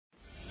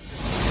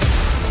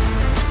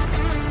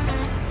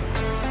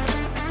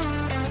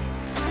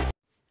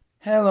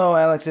Hello,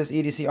 Alex's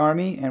EDC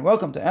Army, and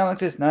welcome to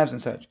Alex's Knives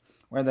and Such,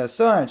 where the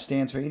Such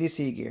stands for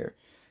EDC gear.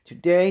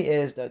 Today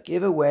is the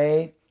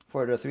giveaway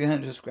for the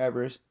 300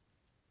 subscribers.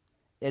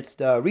 It's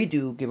the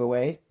redo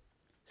giveaway.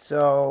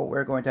 So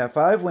we're going to have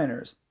 5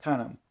 winners.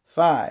 Count them.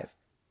 5.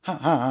 Ha ha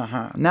ha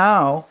ha.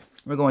 Now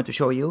we're going to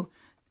show you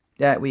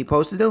that we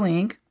posted the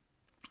link.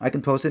 I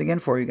can post it again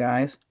for you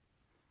guys.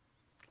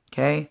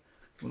 Okay.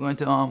 We're going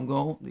to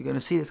go. You're going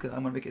to see this because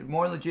I'm going to make it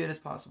more legit as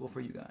possible for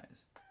you guys.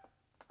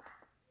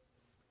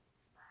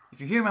 If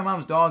you hear my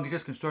mom's dog, it's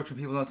just construction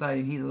people outside,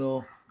 and he's a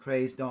little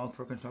crazed dog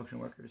for construction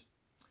workers.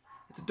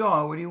 It's a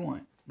dog. What do you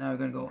want? Now we're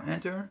going to go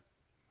enter.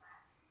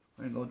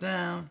 We're going to go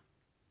down.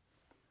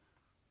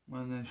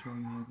 I'm going to show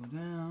you how to go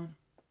down.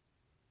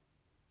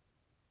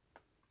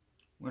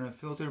 We're going to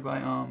filter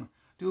by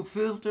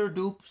filter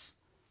dupes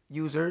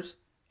users,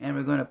 and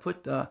we're going to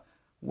put the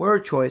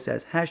word choice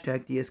as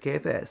hashtag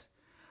DSKFS.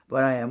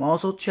 But I am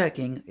also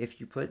checking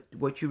if you put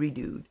what you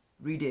redid.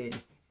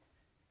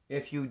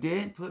 If you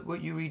didn't put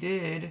what you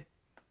redid,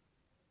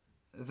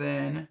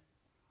 then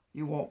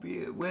you won't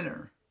be a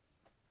winner.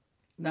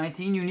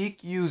 19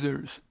 unique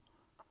users.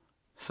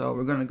 So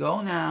we're going to go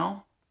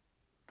now.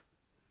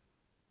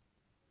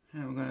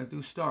 And we're going to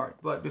do start.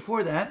 But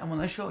before that, I'm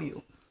going to show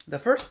you. The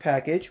first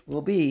package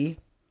will be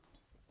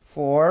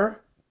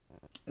for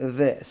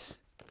this.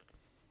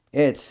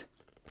 It's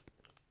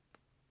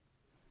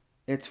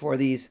for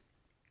these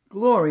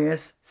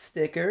glorious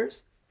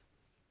stickers.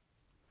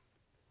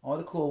 All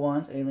the cool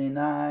ones, alien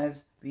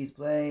knives, beast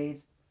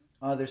blades,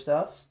 other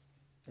stuffs,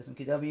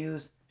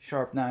 SMKWs,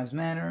 Sharp Knives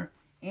Manor,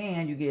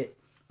 and you get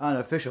an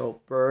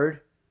official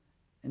bird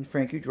and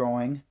Frankie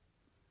drawing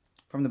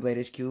from the Blade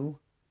HQ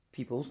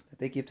peoples that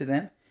they give to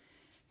them.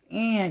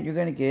 And you're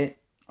going to get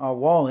a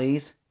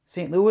Wally's,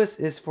 St. Louis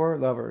is for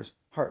lovers,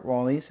 Heart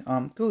Wally's,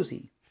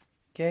 koozie.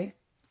 Okay?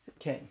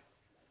 Okay.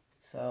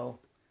 So,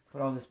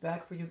 put all this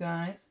back for you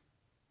guys.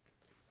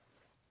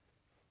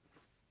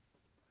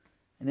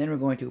 And then we're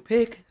going to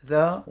pick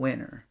the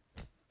winner.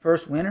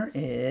 First winner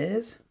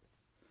is,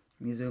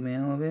 let me zoom in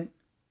a little bit.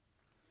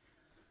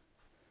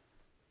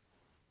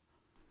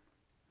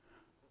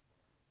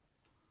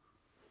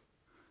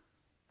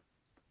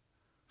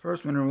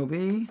 First winner will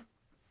be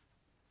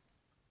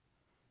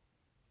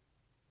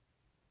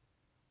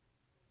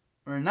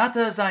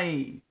Renata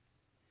Zaid.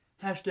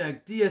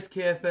 Hashtag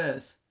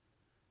DSKFS.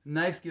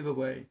 Nice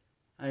giveaway.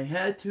 I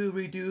had to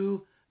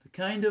redo the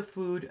kind of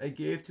food I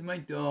gave to my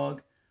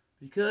dog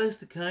because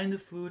the kind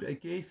of food I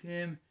gave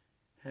him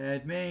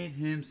had made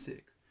him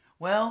sick.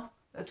 Well,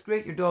 that's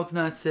great your dog's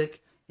not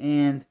sick,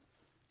 and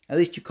at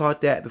least you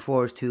caught that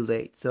before it's too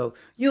late. So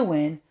you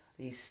win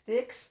these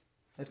sticks.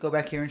 Let's go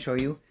back here and show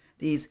you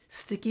these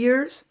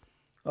stickiers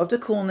of the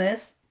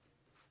coolness.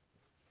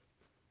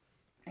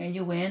 And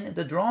you win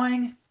the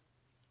drawing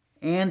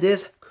and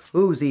this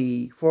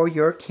koozie for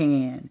your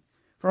can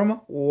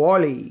from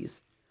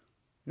Wally's.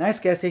 Nice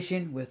gas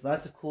station with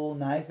lots of cool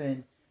knife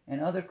and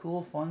other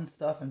cool fun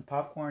stuff and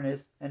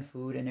popcorn and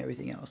food and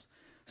everything else.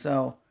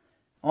 So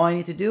all I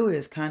need to do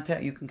is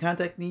you can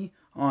contact me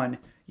on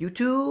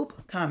YouTube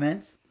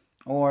comments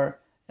or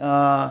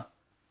in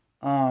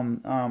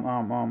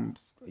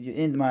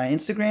my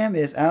Instagram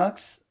is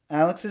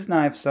Alex's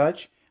Knife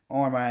Such,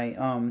 or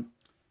my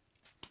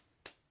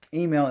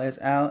email is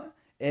going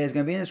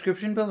to be in the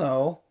description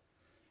below,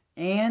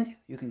 and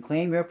you can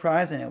claim your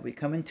prize and it'll be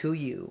coming to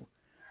you.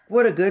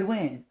 What a good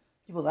win.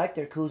 People like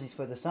their koozies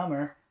for the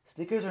summer.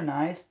 Stickers are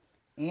nice,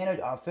 and an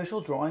official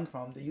drawing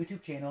from the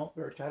YouTube channel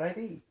Birdshot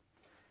IV.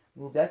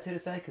 Move that to the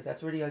side because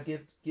that's where I'll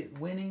get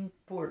winning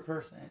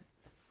person.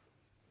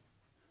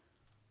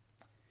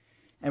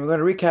 And we're going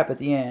to recap at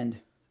the end.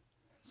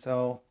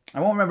 So I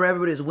won't remember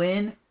everybody's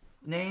win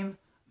name,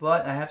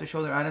 but I have to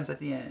show their items at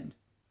the end.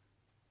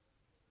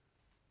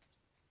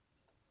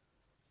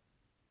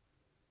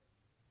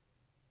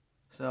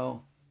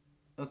 So,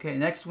 okay,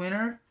 next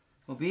winner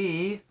will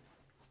be,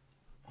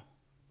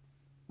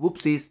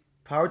 whoopsies,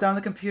 powered down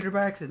the computer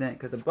by accident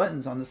because the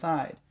button's on the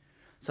side.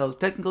 So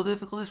technical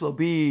difficulties, will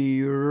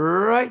be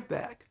right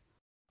back.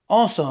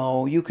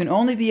 Also, you can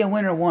only be a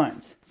winner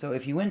once. So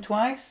if you win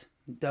twice,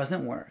 it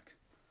doesn't work.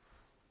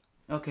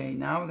 Okay,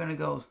 now we're going to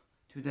go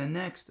to the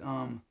next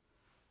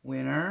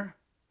winner.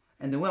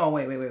 And then, well,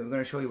 wait, we're going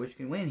to show you what you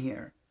can win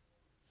here.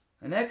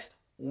 The next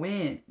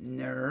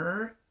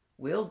winner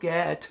will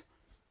get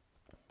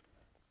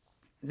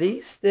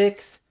these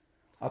sticks,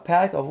 a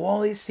pack of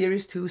Wally's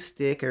Series 2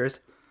 stickers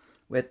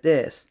with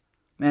this.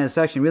 Man, this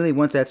faction really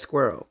wants that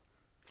squirrel.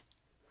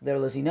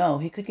 Little does he know,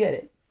 he could get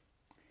it.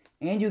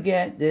 And you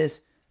get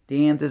this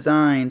Damn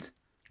Designs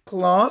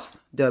cloth,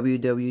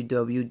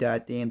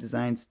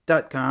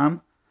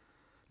 www.damndesigns.com.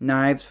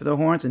 Knives for the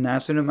horns and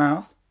knives for the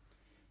mouth.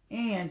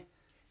 And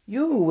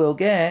you will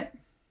get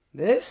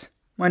this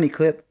money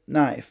clip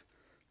knife,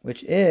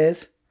 which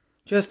is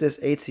just this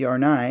 8CR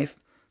knife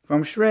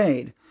from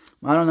Schrade.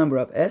 Model number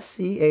of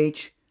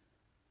SCHCC1.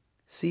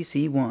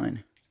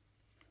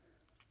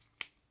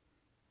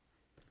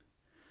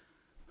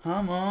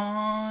 Come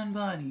on,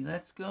 buddy.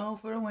 Let's go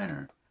for a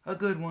winner. A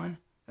good one.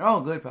 They're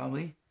all good,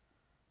 probably.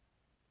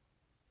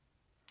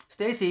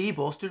 Stacy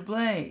bolstered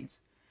blades.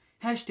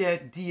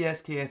 Hashtag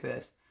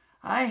DSKFS.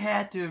 I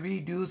had to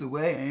redo the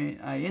way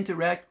I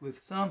interact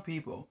with some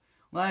people.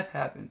 Life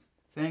happens.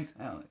 Thanks,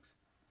 Alex.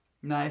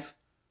 Knife.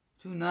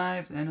 2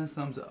 knives and a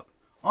thumbs up.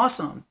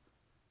 Awesome.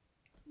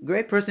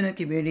 Great person in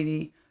the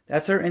community.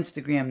 That's her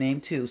Instagram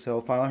name too.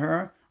 So follow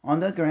her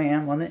on the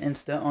gram, on the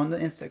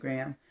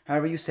Instagram,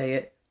 however you say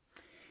it.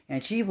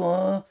 And she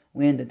will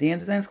win the DM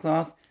Designs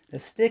cloth, the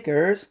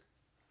stickers,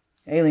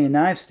 alien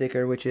knife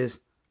sticker, which is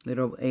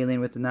little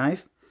alien with the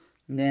knife.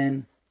 And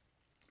then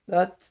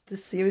that's the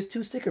Series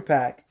 2 sticker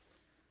pack.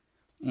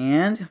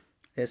 And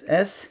this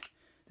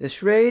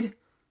Schrade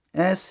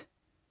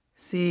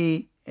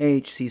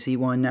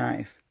SCHCC1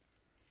 knife.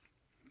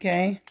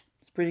 Okay,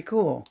 it's pretty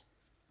cool.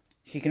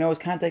 She can always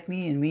contact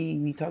me and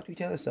we talk to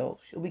each other, so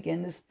she'll be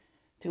getting this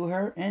to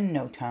her in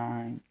no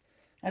time.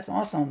 That's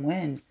awesome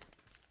win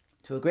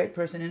to a great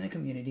person in the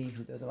community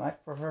who does a lot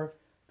for her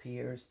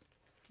peers.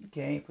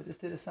 Okay, put this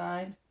to the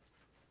side.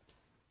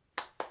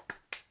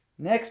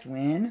 Next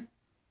win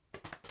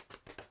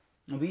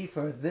will be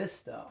for this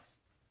stuff.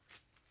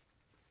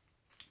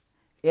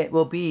 It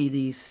will be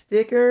the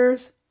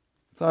stickers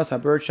plus a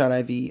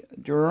Birdshot IV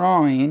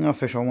drawing,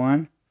 official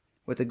one,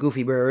 with a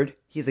goofy bird.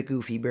 He's a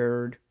goofy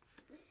bird.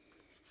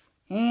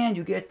 And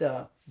you get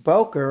the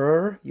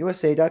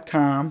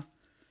BokerUSA.com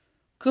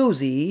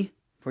koozie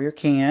for your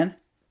can.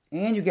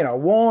 And you get a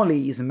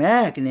Wally's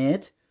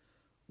magnet.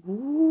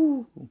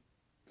 Ooh.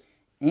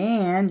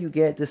 And you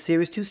get the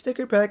Series 2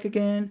 sticker pack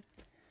again.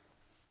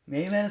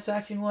 Maybe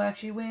Manufacturing will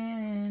actually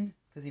win,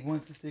 because he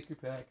wants the sticker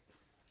pack.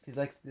 He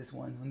likes this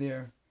one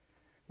there.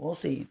 We'll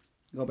see.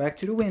 Go back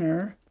to the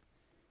winner.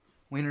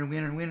 Winner,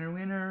 winner, winner,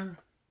 winner.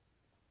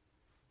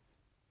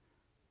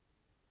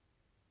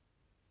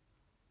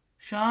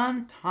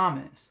 Sean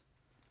Thomas.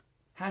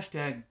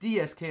 Hashtag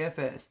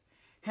DSKFS.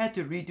 Had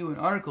to redo an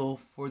article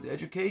for the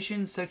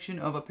education section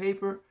of a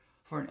paper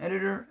for an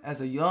editor as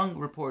a young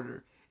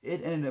reporter.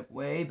 It ended up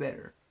way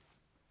better.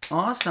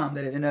 Awesome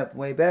that it ended up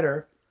way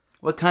better.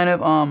 What kind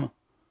of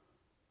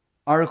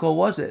article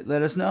was it?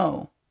 Let us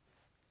know.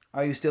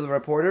 Are you still a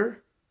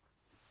reporter?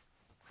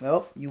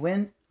 Well, you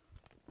win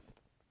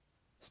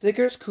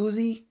stickers,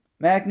 koozie,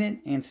 magnet,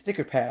 and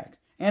sticker pack.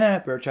 And a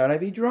Birdshot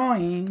IV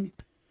drawing.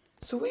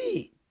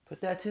 Sweet.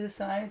 Put that to the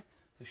side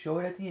to show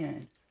it at the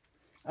end.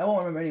 I won't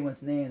remember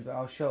anyone's names, but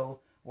I'll show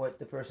what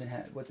the person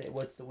had,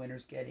 what's the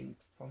winner's getting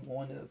from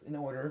going in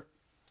order.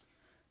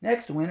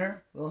 Next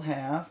winner we'll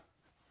have.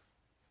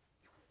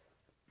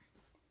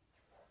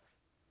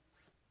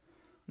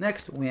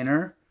 Next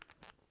winner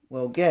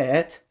will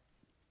get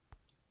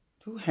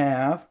to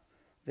have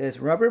this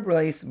rubber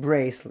bracelet.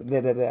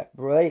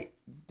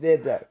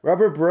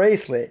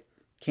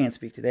 Can't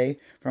speak today.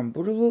 From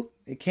Blue.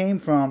 It came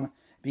from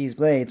Bees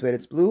Blades, but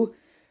it's Blue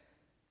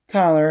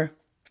Collar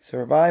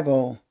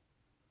Survival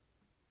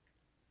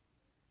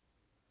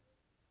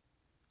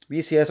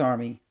BCS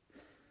Army.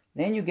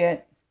 Then you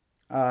get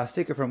a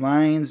sticker from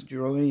Lions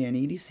Jewelry and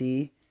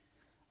EDC.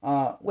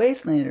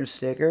 Wastelander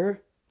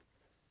sticker.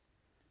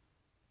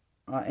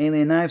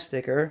 Alien Knife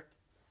sticker.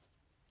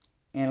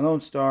 And a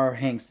Lone Star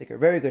Hang sticker.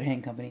 Very good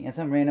hang company. And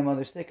some random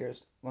other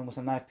stickers, along with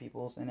some knife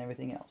peoples and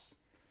everything else.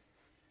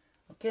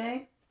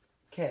 Okay?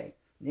 Okay.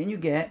 Then you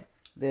get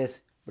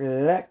this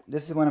black.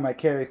 This is one of my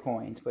carry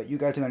coins, but you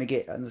guys are going to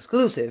get an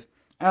exclusive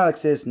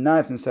Alex's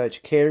Knives and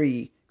Such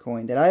carry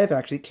coin that I have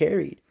actually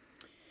carried.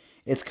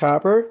 It's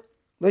copper,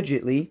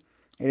 legitly.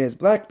 It is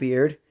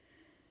Blackbeard.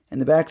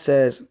 And the back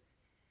says,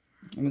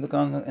 let me look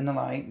in the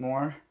light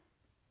more.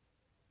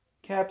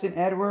 Captain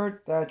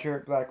Edward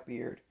Thatcher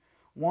Blackbeard.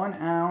 1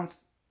 ounce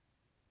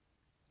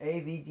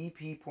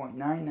AVDP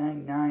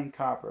 .999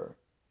 copper.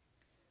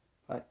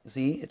 But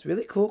see, it's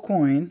really cool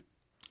coin.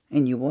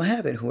 And you will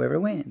have it, whoever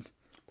wins.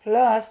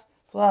 Plus,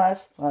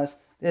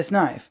 this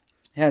knife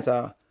has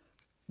a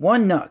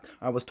 1 knuck.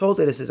 I was told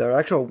that this is an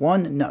actual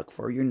 1 knuck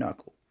for your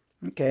knuckle.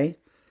 Okay.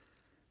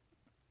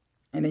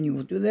 And then you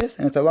will do this,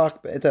 and it's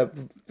a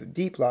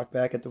deep lock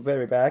back at the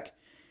very back.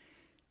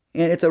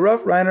 And it's a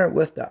Rough Rider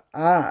with the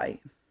I,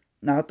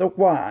 not the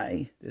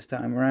Y this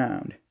time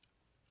around.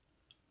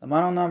 The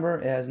model number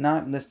is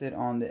not listed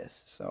on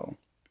this, so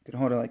you can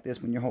hold it like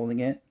this when you're holding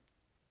it.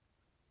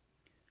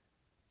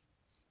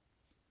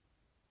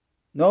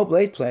 No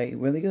blade play,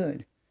 really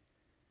good.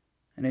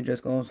 And it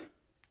just goes,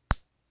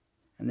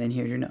 and then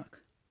here's your knuck.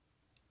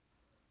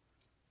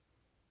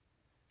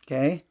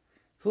 Okay,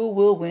 who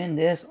will win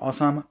this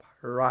awesome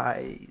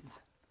prize?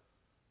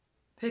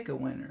 Pick a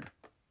winner.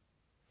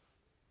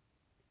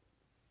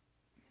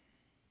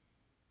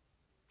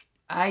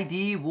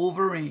 ID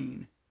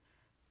Wolverine.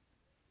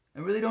 I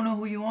really don't know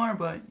who you are,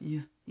 but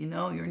you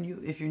know you're new.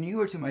 If you're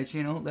newer to my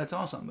channel, that's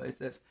awesome. But it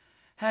says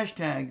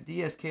hashtag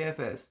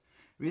DSKFS.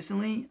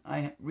 Recently I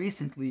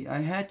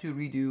had to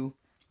redo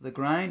the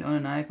grind on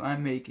a knife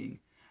I'm making.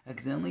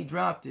 Accidentally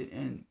dropped it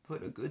and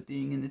put a good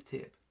thing in the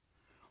tip.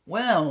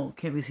 Well,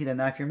 can we see the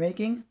knife you're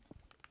making?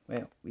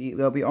 Well,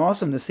 it'll be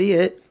awesome to see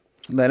it.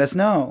 Let us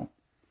know.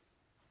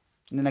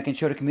 And then I can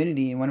show the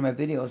community in one of my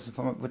videos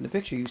with the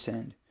picture you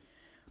send.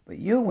 But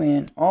you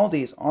win all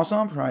these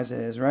awesome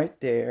prizes right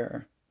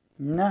there.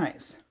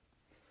 Nice.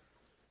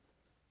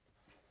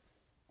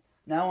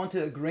 Now on to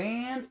the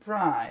grand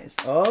prize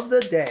of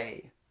the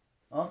day,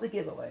 of the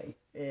giveaway,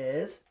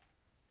 is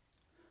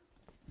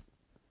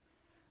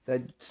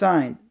the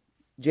signed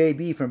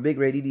JB from Big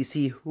Red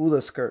EDC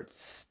Hula Skirt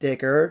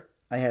sticker.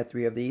 I had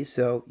 3 of these,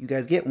 so you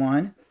guys get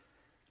one.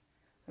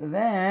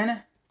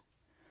 Then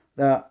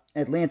the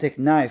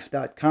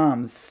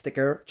AtlanticKnife.com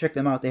sticker. Check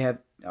them out. They have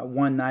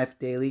one knife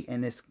daily,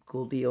 and it's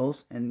cool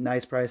deals and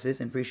nice prices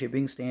and free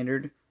shipping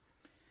standard.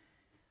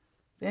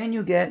 Then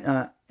you get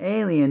a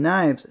Alien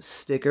Knives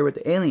sticker with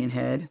the alien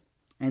head.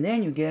 And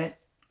then you get,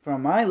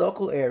 from my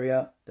local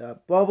area, the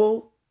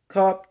Bubble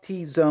Cup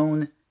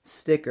T-Zone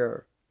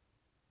sticker.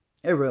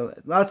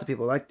 Lots of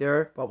people like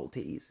their bubble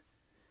teas.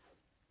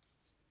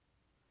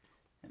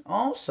 And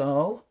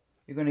also,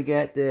 you're going to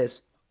get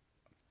this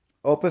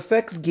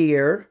Opifex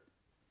gear.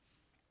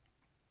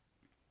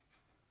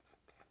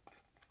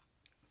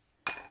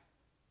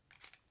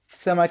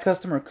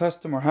 Semi-custom or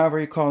custom, or however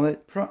you call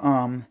it.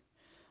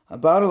 A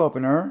bottle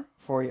opener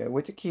for you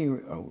with a key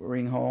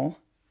ring hole.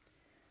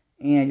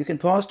 And you can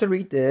pause to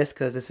read this,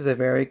 because this is a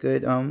very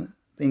good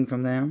thing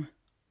from them.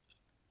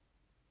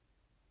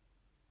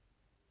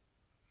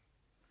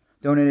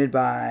 Donated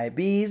by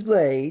Bees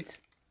Blades.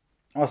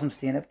 Awesome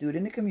stand-up dude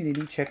in the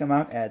community. Check him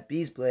out at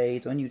Bees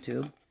Blades on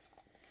YouTube.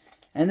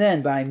 And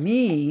then by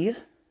me,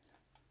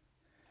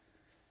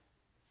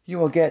 you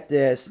will get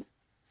this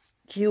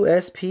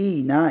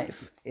QSP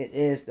knife. It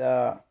is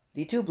the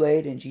D2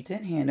 blade and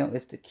G10 handle.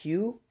 It's the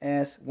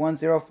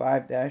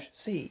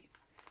QS105-C.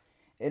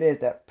 It is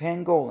the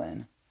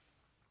Pangolin.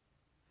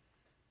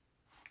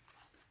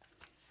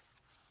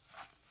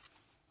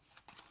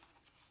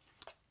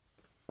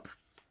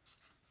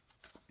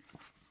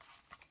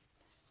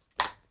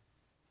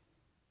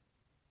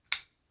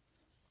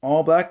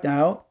 All blacked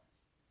out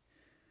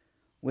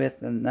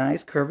with a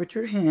nice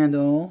curvature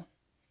handle.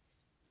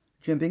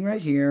 Jimping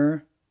right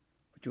here.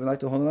 But you would like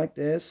to hold it like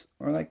this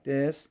or like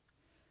this.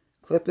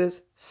 Clip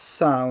is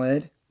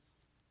solid.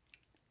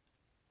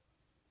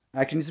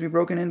 Actually needs to be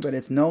broken in, but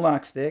it's no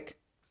lock stick.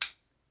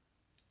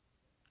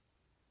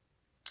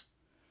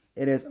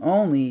 It is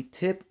only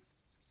tip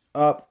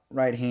up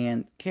right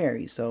hand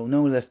carry, so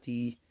no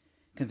lefty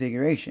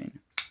configuration.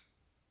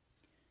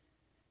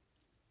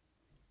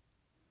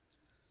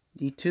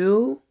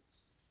 D2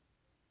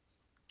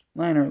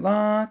 liner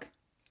lock.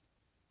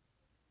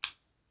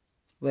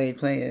 Blade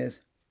play is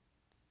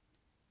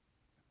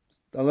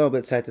a little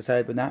bit side to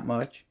side, but not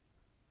much.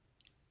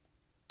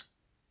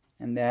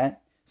 And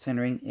that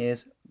centering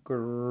is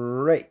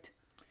great.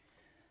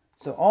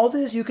 So all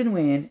this you can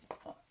win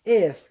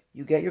if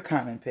you get your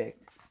comment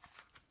picked.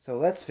 So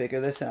let's figure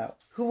this out.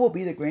 Who will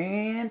be the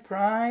grand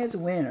prize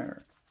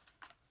winner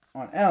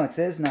on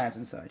Alex's Knives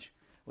and Such?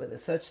 Where the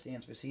such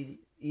stands for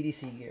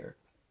EDC gear,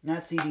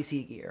 not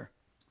CDC gear,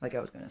 like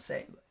I was going to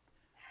say. But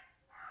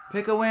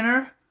pick a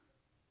winner.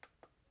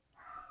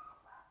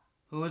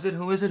 Who is it?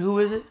 Who is it? Who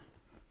is it?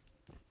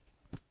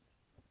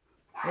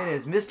 It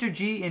is Mr.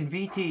 G and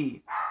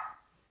VT.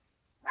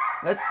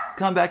 Let's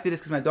come back to this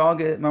because my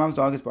mom's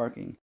dog is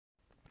barking.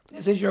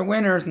 This is your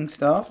winners and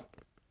stuff.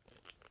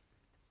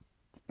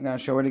 I'm going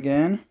to show it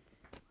again.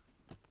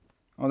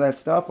 All that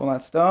stuff, all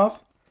that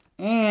stuff.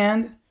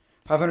 And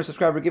 500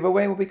 subscriber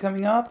giveaway will be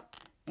coming up.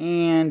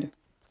 And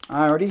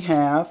I already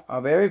have a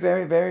very,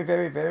 very, very,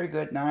 very, very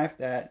good knife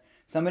that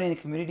somebody in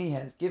the community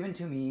has given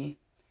to me.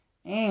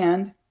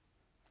 And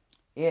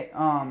it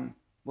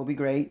will be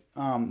great.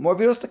 More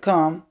videos to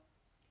come.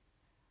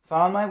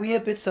 Found my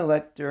Weeabit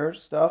selector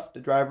stuff, the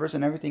drivers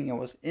and everything it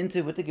was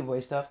into with the giveaway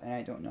stuff, and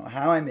I don't know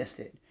how I missed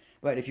it.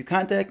 But if you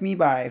contact me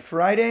by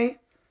Friday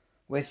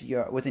with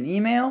an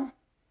email,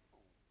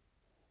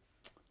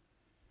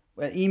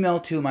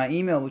 to my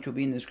email, which will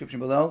be in the description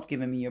below,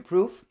 giving me your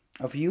proof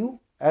of you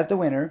as the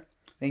winner,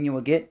 then you will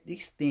get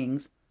these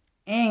things,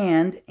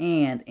 and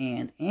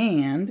 18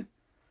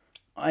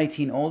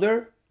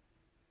 older,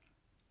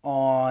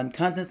 on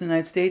continental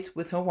United States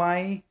with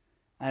Hawaii.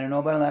 I don't know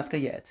about Alaska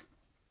yet.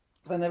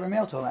 I never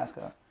mailed to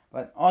Alaska.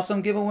 But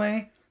awesome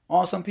giveaway.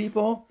 Awesome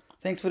people.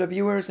 Thanks for the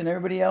viewers and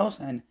everybody else.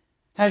 And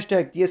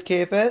hashtag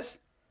DSKFS.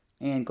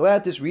 And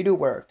glad this redo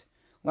worked.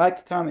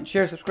 Like, comment,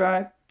 share,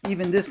 subscribe.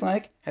 Even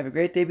dislike. Have a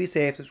great day. Be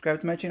safe.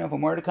 Subscribe to my channel for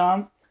more to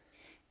come.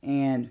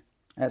 And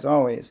as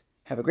always,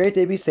 have a great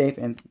day. Be safe.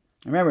 And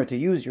remember to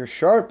use your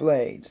sharp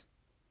blades.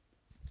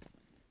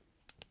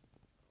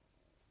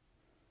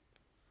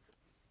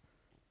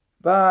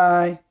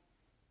 Bye.